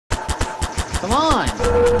Come on!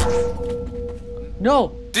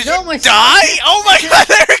 No! Did no, you my die? Oh my god,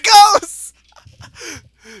 there it goes!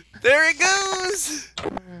 There it goes!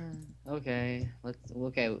 Okay,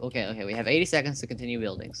 okay. We have 80 seconds to continue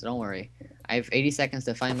building, so don't worry. I have 80 seconds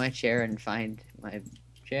to find my chair and find my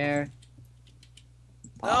chair.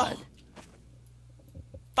 Pod. No.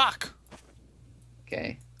 Fuck.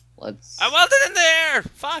 Okay, let's I welded in there!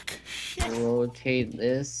 Fuck. Shit. rotate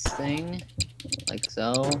this thing like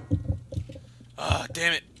so, Oh,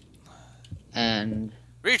 damn it. and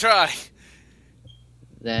Retry.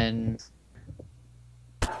 then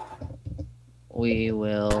we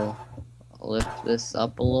will lift this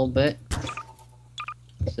up a little bit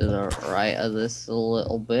to the right of this a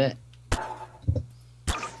little bit.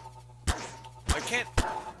 I can't.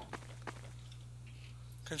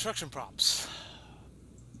 Construction props.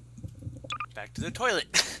 Back to the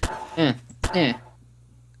toilet. Eh.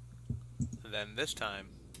 Then this time.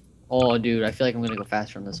 Oh, dude, I feel like I'm gonna go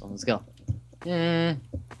faster on this one. Let's go. Eh.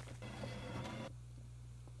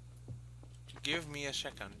 Give me a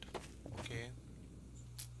second. Okay.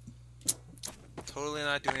 Totally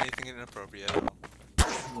not doing anything inappropriate.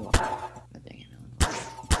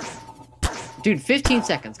 Dude, 15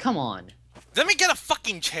 seconds. Come on. Let me get a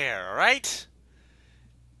fucking chair, alright?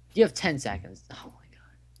 You have 10 seconds. Oh my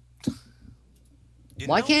god. You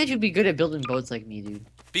Why know- can't you be good at building boats like me, dude?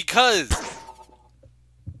 Because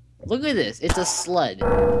Look at this. It's a sled.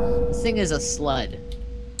 This thing is a sled.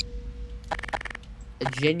 A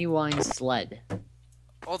genuine sled.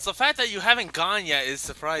 well, it's the fact that you haven't gone yet is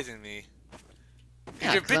surprising me.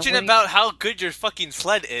 Yeah, You're 'cause I'm bitching waiting- about how good your fucking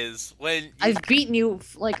sled is when you... I've beaten you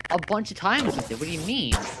like a bunch of times with it. What do you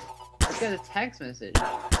mean? I got a text message.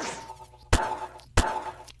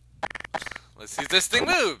 Let's see if this thing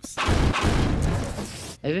moves.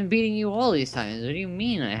 I've been beating you all these times. What do you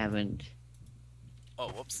mean I haven't? Oh,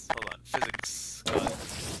 whoops. Hold on. Physics. God.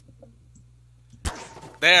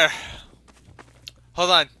 There. Hold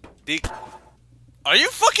on. Are you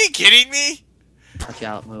fucking kidding me? Watch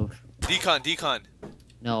out, move. Decon.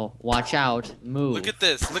 No, watch out, move. Look at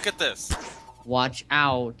this. Look at this. Watch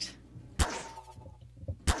out.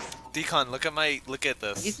 Decon, look at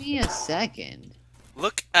this. Give me a second.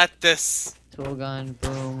 Look at this. Tool gun,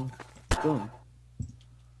 boom, boom.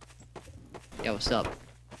 Yeah, what's up?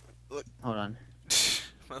 Look. Hold on.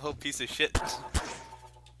 My little piece of shit.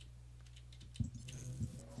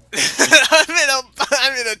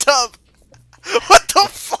 I'm in a tub. What the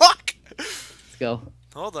fuck? Let's go.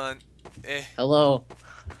 Hold on. Hello.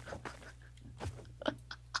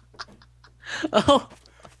 Oh,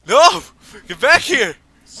 No! Get back here!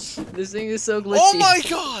 this thing is so glitchy. Oh my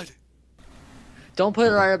god! Don't put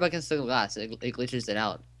it right up against the glass. It glitches it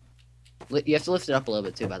out. You have to lift it up a little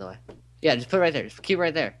bit too, by the way. Yeah, just put it right there. Just keep it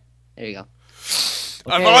right there. There you go.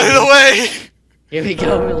 I'm Okay. on the way! Here we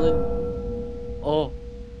go, Millen. Oh.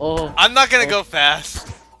 I'm not gonna go fast.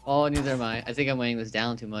 Oh, neither am I. I think I'm weighing this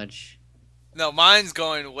down too much. No, mine's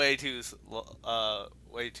going way too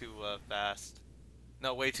fast.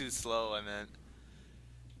 No, way too slow, I meant.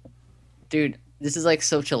 Dude, this is like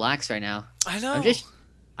so chillax right now. I know.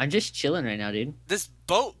 I'm just chilling right now, dude. This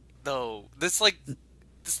boat, though. This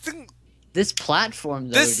thing. This platform,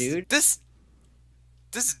 though, dude. This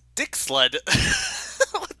dick sled.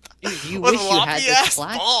 Dude, you With wish you had floppy this ass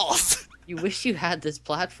platform. balls. You wish you had this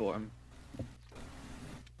platform.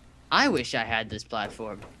 I wish I had this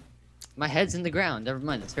platform. My head's in the ground. Never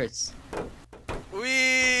mind, this hurts.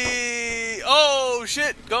 Oh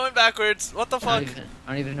shit! Going backwards. What the fuck?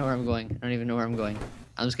 I don't even know where I'm going.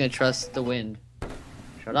 I'm just gonna trust the wind.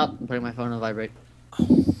 Shut up! I'm putting my phone on vibrate.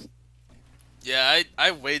 Yeah,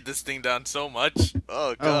 I weighed this thing down so much.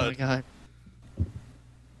 Oh god. Oh my god.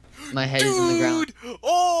 My head is in the ground.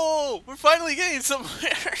 Oh, we're finally getting somewhere.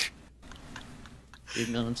 Dude,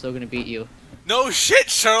 Milton, I'm still gonna beat you. No shit,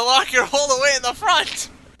 Sherlock, you're all the way in the front.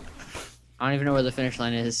 I don't even know where the finish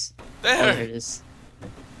line is. There. Oh, there it is.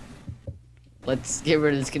 Let's get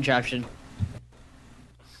rid of this contraption.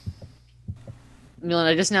 Milan,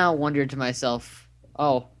 I just now wondered to myself,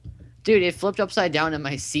 oh, dude, it flipped upside down and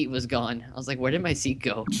my seat was gone. I was like, where did my seat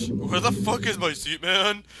go? Where the fuck is my seat,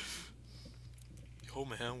 man? Yo,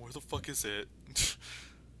 man, where the fuck is it?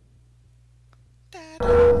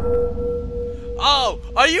 Oh,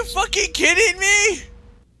 are you fucking kidding me?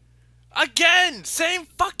 Again, same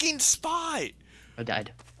fucking spot. I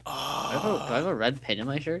died. Do I Oh. have a red pin in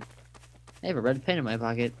my shirt? I have a red pin in my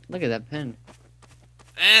pocket. Look at that pin.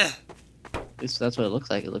 Eh. That's what it looks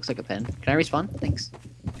like. It looks like a pen. Can I respawn? Thanks.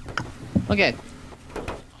 Okay.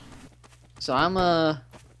 So I'm gonna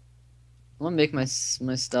make my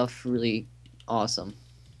stuff really awesome.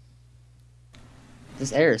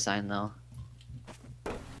 This error sign though.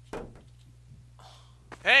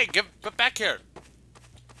 Hey, get back here.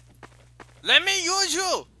 Let me use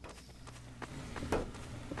you.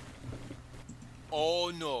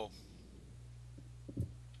 Oh no.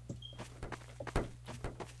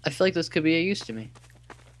 I feel like this could be a use to me.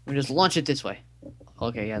 We just launch it this way.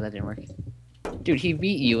 Okay, yeah, that didn't work. Dude, he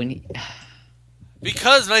beat you and he...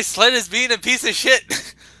 Because my sled is being a piece of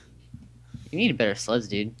shit. You need better sleds,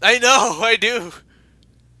 dude. I know, I do.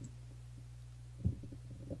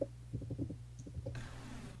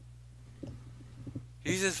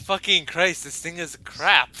 Jesus fucking Christ, this thing is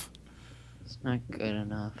crap. It's not good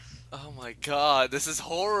enough. Oh my god, this is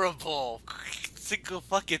horrible. Go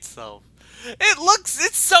fuck itself.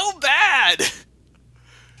 It's so bad.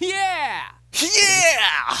 Yeah!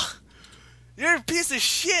 Yeah! You're a piece of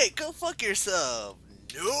shit. Go fuck yourself.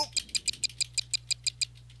 Nope.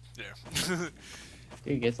 There.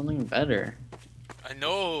 Dude, get something better. I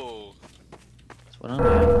know. That's what I'm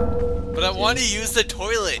doing. But I want to use the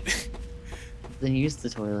toilet. Then use the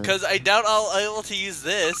toilet. Because I doubt I'll be able to use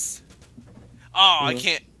this. Oh, I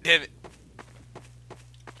can't. Damn it.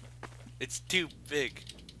 It's too big.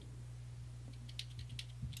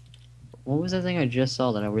 What was that thing I just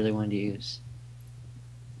saw that I really wanted to use?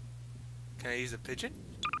 Can I use a pigeon?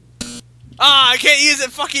 Ah, I can't use a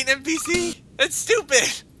fucking NPC. That's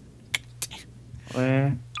stupid.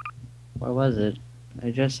 Where was it? I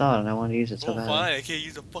just saw it and I wanted to use it so bad. Fine, I can't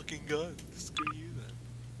use a fucking gun. Screw you then.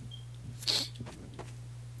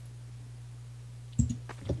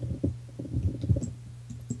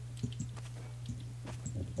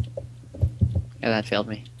 Yeah, that failed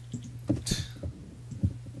me.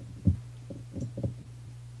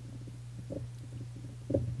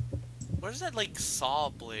 Where's that, like, saw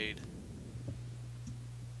blade?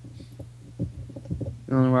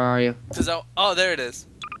 Where are you? Oh, there it is.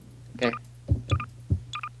 Okay.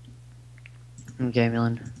 Okay,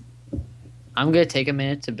 Milan. I'm gonna take a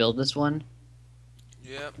minute to build this one.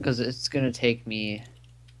 Yep. Because it's gonna take me...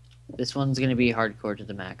 This one's gonna be hardcore to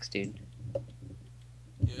the max, dude.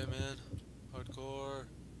 Yeah, man. Hardcore.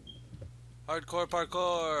 Hardcore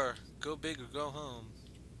parkour. Go big or go home.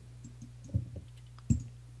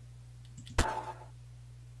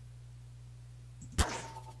 There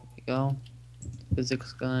you go.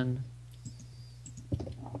 Physics gun.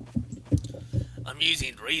 I'm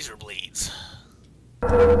using razor blades.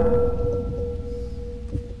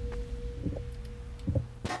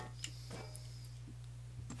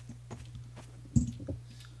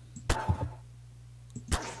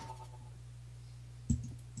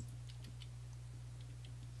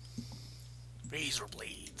 Razor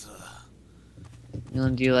blades.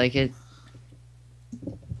 Milan, do you like it?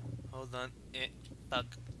 Hold on.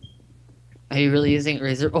 Fuck. Are you really using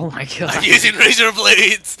razor? Oh my god. I'm using razor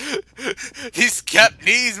blades! These capped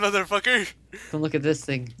knees, motherfucker! Come look at this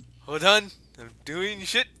thing. Hold on. I'm doing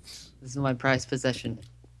shit. This is my prized possession.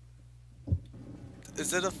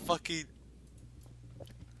 Is that a fucking...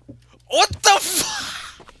 What the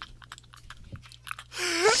fuck?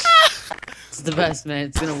 It's the best, man.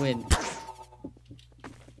 It's gonna win.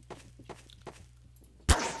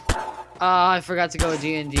 Ah, I forgot to go with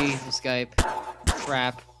D&D for Skype.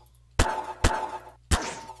 Crap.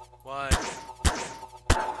 Why?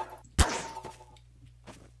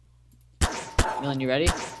 Milan, you ready?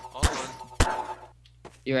 Hold on.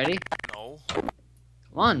 You ready? No. Come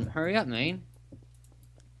on, hurry up, man.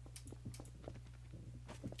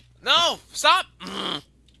 No! Stop!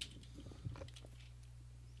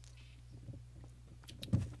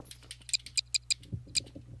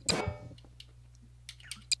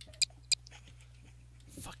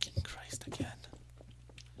 Fucking Christ again.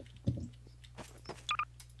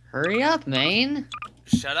 Hurry up, man.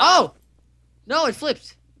 Shut up! Oh! No, it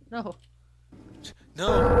flipped. No.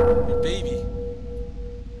 No! Your baby.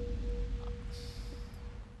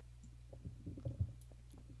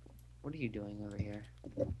 What are you doing over here?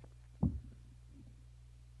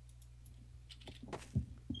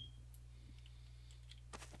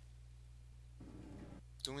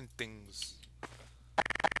 Doing things.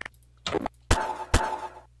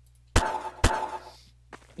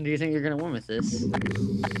 Do you think you're gonna win with this?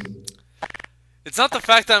 It's not the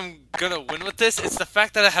fact that I'm gonna win with this, it's the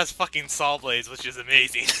fact that it has fucking saw blades, which is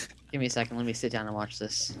amazing. Give me a second. Let me sit down and watch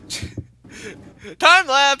this. Time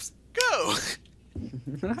lapse! Go!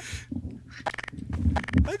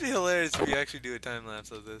 That'd be hilarious if you actually do a time lapse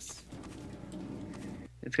of this.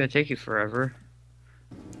 It's gonna take you forever.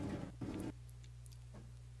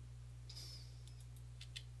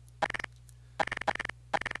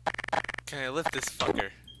 Can I lift this fucker?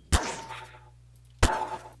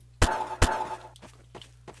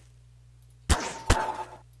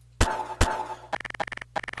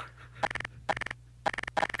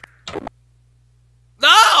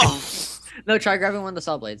 No, try grabbing one of the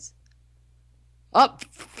saw blades. Up.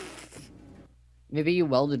 Maybe you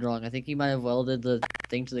welded wrong. I think you might have welded the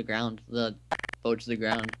thing to the ground, the boat to the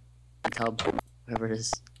ground, the tub, whatever it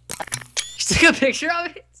is. You took a picture of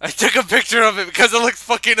it? I took a picture of it because it looks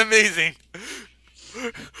fucking amazing.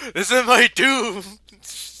 This is my doom.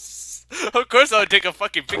 Of course I would take a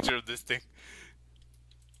fucking picture of this thing.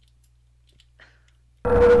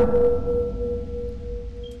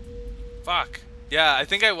 Fuck. Yeah, I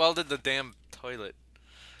think I welded the damn toilet.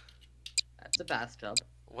 That's a bathtub.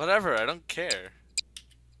 Whatever, I don't care.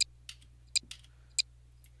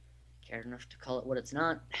 Cared enough to call it what it's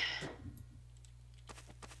not.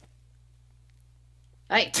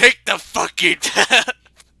 Hey! Take the fucking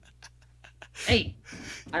Hey!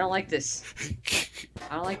 I don't like this.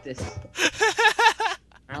 I don't like this.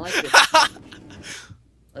 I don't like this.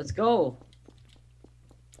 Let's go.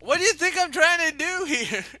 What do you think I'm trying to do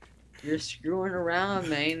here? You're screwing around,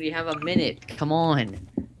 man. You have a minute. Come on.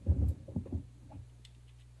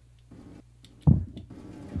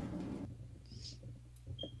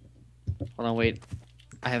 Hold on, wait.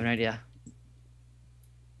 I have an idea.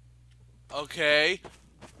 Okay.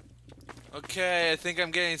 Okay, I think I'm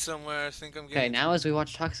getting somewhere. I think I'm getting... Okay, now as we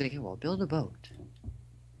watch Toxic Hero, build a boat.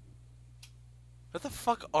 What the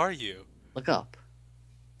fuck are you? Look up.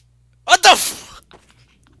 What the f-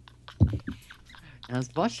 Now as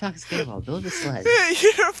we watch Toxic Hero, build a sled.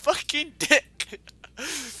 You're a fucking dick.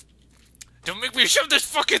 Don't make me shove this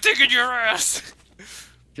fucking thing in your ass.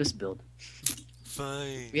 Just build.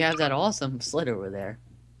 Fine. We have that awesome sled over there.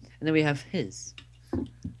 And then we have his.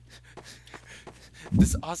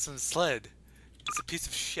 This awesome sled is a piece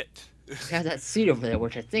of shit. We have that seat over there,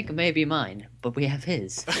 which I think may be mine, but we have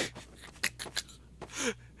his.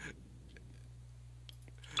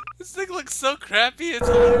 This thing looks so crappy, it's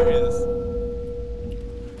hilarious.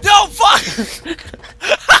 No, fuck!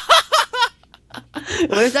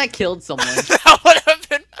 What if that killed someone? That would have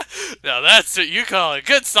been... Now that's what you call a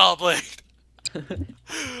good saw blade.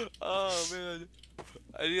 Oh, man.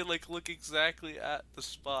 I need to, like, look exactly at the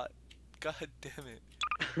spot. God damn it.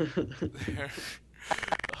 There.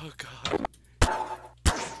 Oh, God.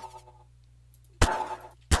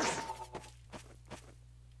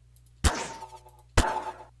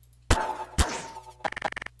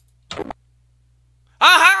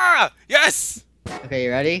 Aha! Yes! Okay, you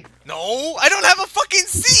ready? No, I don't have a fucking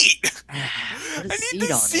seat! Put a I need seat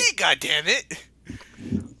the on seat, goddammit! it.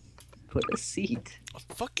 Put a seat. I'm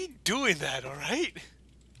fucking doing that, alright?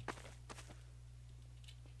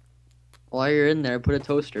 While you're in there, put a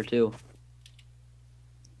toaster too.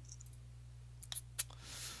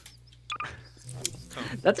 Come.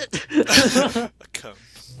 That's it. Come.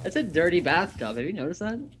 That's a dirty bathtub. Have you noticed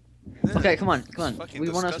that? Okay, come on, come on. Fucking We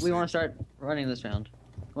want to disgusting. start running this round.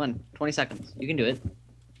 Come on, 20 seconds. You can do it.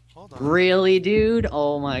 Hold on. Really, dude?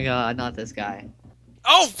 Oh my god, not this guy.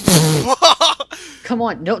 Oh! Come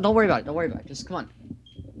on, no, don't worry about it. Don't worry about it. Just come on.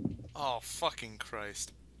 Oh, fucking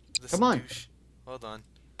Christ. This Come on. douche. Hold on.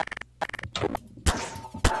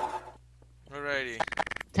 Alrighty.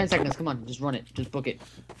 10 seconds. Come on, just run it. Just book it.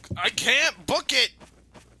 I can't book it!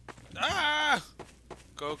 Ah!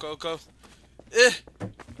 Go, go, go. Eh.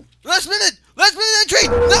 Last minute! Last minute entry!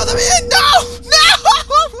 No, let me in! No!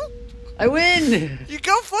 No! I win! You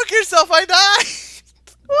go fuck yourself, I died!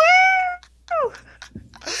 Woo!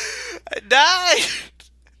 I died!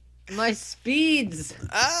 My speeds!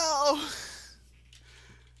 Ow!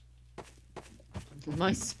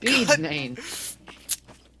 My speeds, God. man.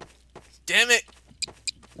 Damn it!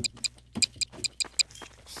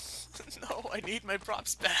 No, I need my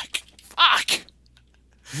props back. Fuck!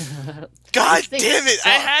 God This thing damn it!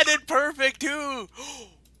 I sucks. had it perfect too!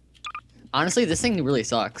 Honestly, this thing really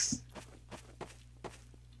sucks.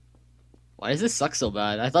 Why does this suck so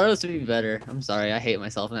bad? I thought it was to be better. I'm sorry, I hate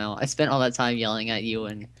myself now. I spent all that time yelling at you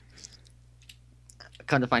and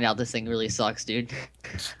come to find out this thing really sucks, dude.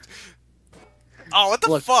 Oh, what the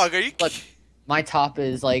Look, fuck? Are you look. My top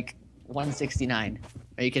is like 169.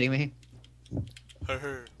 Are you kidding me?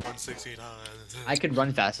 169. I could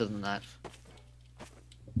run faster than that.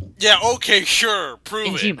 Yeah, okay, sure. Prove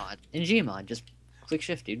In it. Gmod. In Gmod, just click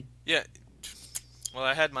shift, dude. Yeah. Well,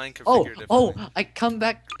 I had mine configured Oh, differently. I come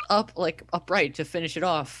back up, like, upright to finish it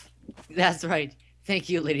off. That's right. Thank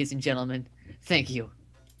you, ladies and gentlemen. Thank you.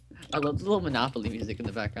 I love the little Monopoly music in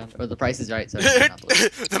the background. Or The Price is Right, sorry. Monopoly.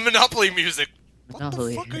 The Monopoly music.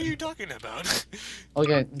 Monopoly. What the fuck are you talking about?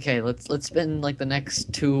 Okay, let's spend, like, the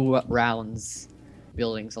next 2 rounds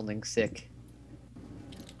building something sick.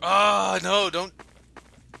 Ah, no, don't.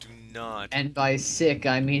 Do not. And by sick,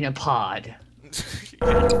 I mean a pod.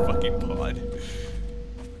 You're a fucking pod.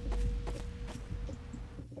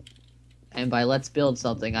 And by let's build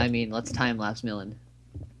something, I mean let's time-lapse Millen.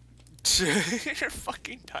 Your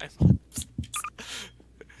fucking time.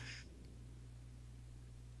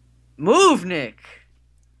 Move, Nick!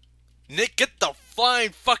 Nick, get the flying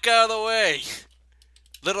fuck out of the way!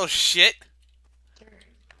 Little shit.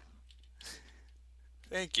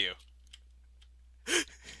 Thank you.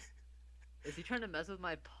 Is he trying to mess with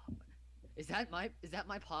my pod? Is that my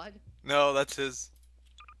pod? No, that's his.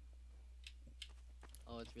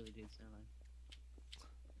 Oh, it's really dude's. Never mind.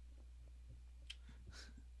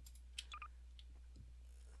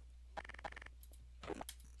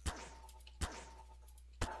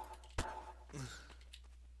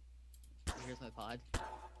 Here's my pod.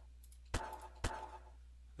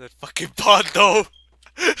 That fucking pod, though.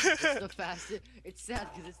 It's the fastest. It's sad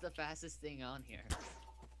because it's the fastest thing on here.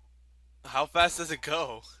 How fast does it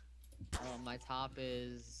go? My top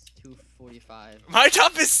is 245. My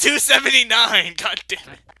top is 279. God damn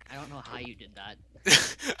it. I don't know how you did that.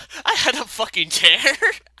 I had a fucking chair.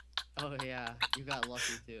 Oh yeah, you got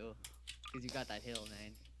lucky too, because you got that hill,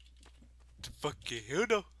 man. Fucking hill,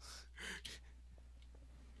 though.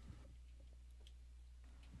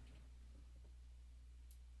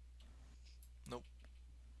 Nope.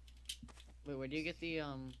 Wait, where do you get the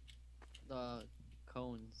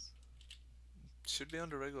cones? Should be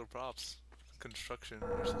under regular props. Construction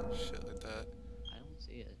or some shit like that. I don't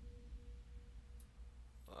see it.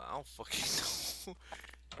 I don't fucking know.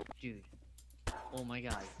 Dude. Oh my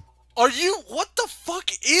god. Are you? What the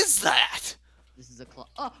fuck is that? This is a clock.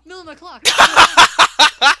 Oh, middle of my clock!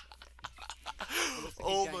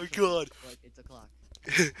 Oh my god. Like, it's a clock.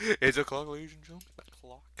 It's a clock, ladies and gentlemen. A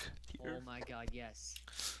clock. Here. Oh my god, yes.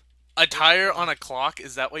 A tire on a clock?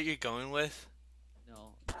 Is that what you're going with?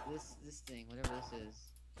 No. This thing, whatever this is.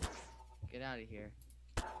 Get out of here.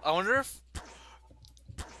 I wonder if...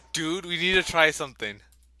 Dude, we need to try something.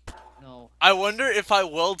 No. I wonder if I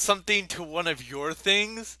weld something to one of your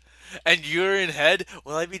things, and you're in head,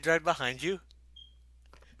 will I be dragged behind you?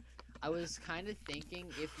 I was kind of thinking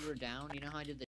if you were down, you know how I did the